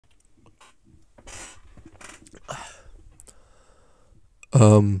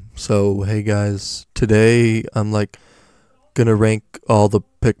So hey guys, today I'm gonna rank all the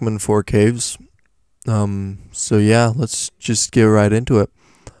Pikmin 4 caves. So yeah, let's just get right into it.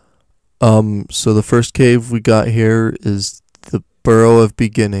 So the first cave we got here is the Burrow of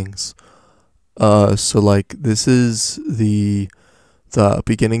Beginnings. This is the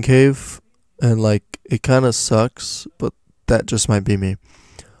beginning cave, and it kind of sucks, but that just might be me.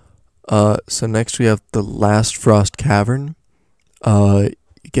 So next we have the Last Frost Cavern.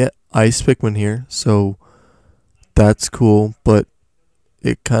 You get ice Pikmin here, so that's cool, but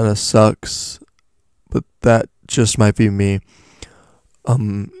it kind of sucks. But that just might be me.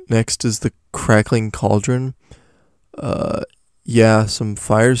 Next is the Crackling Cauldron. Yeah, some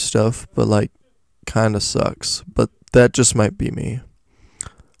fire stuff, but kind of sucks. But that just might be me.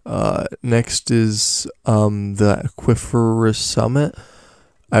 Next is the Aquiferous Summit.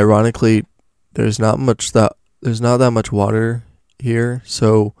 Ironically, there's not that much water here,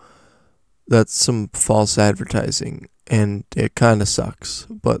 so that's some false advertising, and it kind of sucks,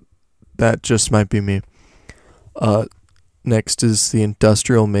 but that just might be me. Next is the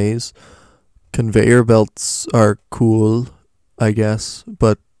Industrial Maze. Conveyor belts are cool, I guess,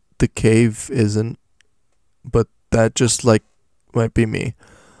 but the cave isn't, but that just might be me.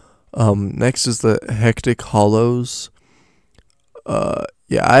 Next is the Hectic Hollows.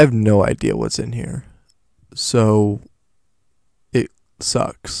 Yeah, I have no idea what's in here, so it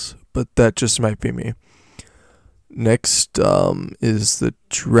sucks, but that just might be me. Next is the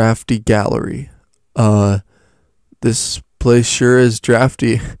Drafty Gallery. This place sure is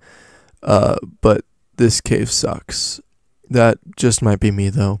drafty, but this cave sucks. That just might be me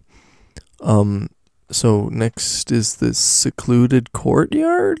though. So next is the Secluded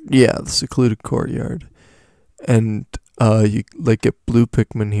Courtyard. Yeah, the Secluded Courtyard, and you get blue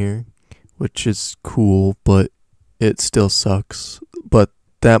Pikmin here, which is cool, but it still sucks. But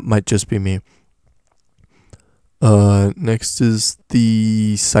that might just be me. Next is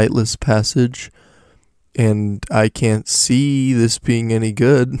the Sightless Passage, and I can't see this being any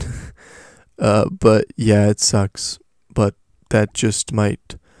good. But yeah, it sucks. But that just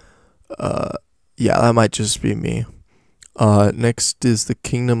might, yeah, that might just be me. Next is the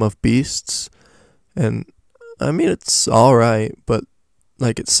Kingdom of Beasts, and I mean, it's alright, but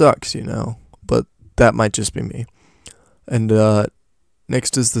it sucks, but that might just be me. And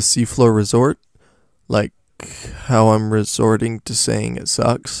next is the Seafloor Resort, how I'm resorting to saying it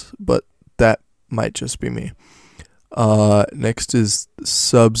sucks, but that might just be me. Next is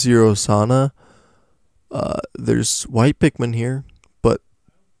Sub-Zero Sauna. There's white Pikmin here, but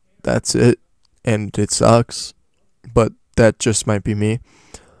that's it, and it sucks, but that just might be me.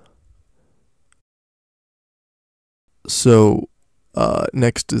 So,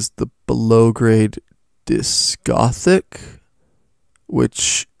 next is the below grade Disgothic,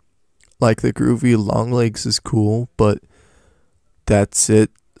 which, the groovy long legs is cool, but that's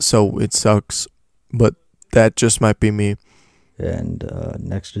it. So it sucks, but that just might be me. And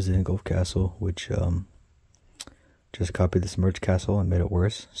next is the Engulfed Castle, which just copied the Submerged Castle and made it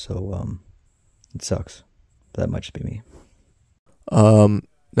worse. So it sucks. That might just be me.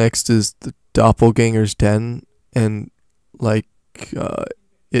 Next is the Doppelganger's Den, and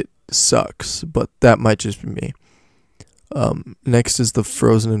it sucks, but that might just be me. Next is the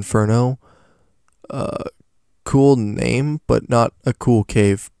Frozen Inferno. Cool name, but not a cool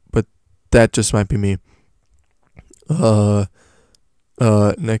cave, but that just might be me.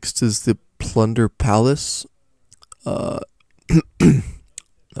 Next is the Plunder Palace.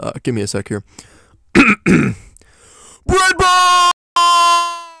 Give me a sec here. Red Ball!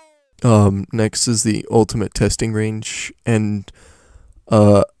 Next is the Ultimate Testing Range, and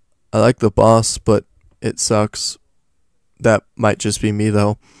I like the boss, but it sucks. That might just be me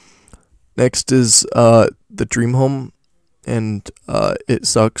though. Next is the Dream Home, and it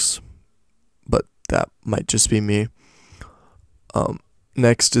sucks, but that might just be me.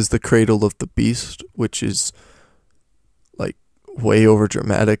 Next is the Cradle of the Beast, which is way over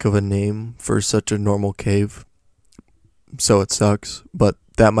dramatic of a name for such a normal cave, so it sucks, but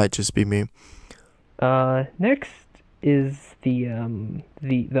that might just be me. Next is the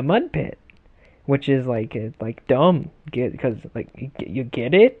mud pit, which is dumb. Because you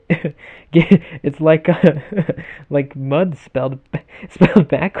get it. It's like mud spelled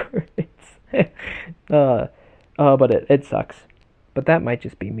backwards. But it sucks. But that might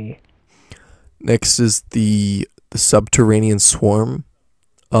just be me. Next is the Subterranean Swarm.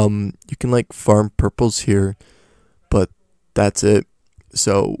 You can farm purples here, but that's it.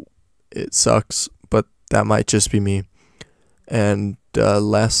 So it sucks, but that might just be me. And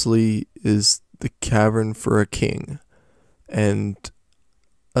lastly is the Cavern for a King, and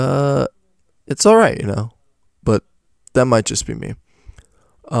it's alright, you know. But that might just be me.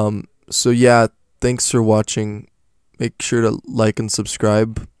 So yeah, thanks for watching. Make sure to like and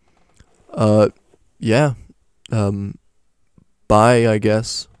subscribe. Yeah. Bye, I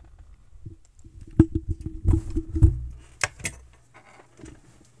guess.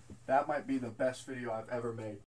 That might be the best video I've ever made.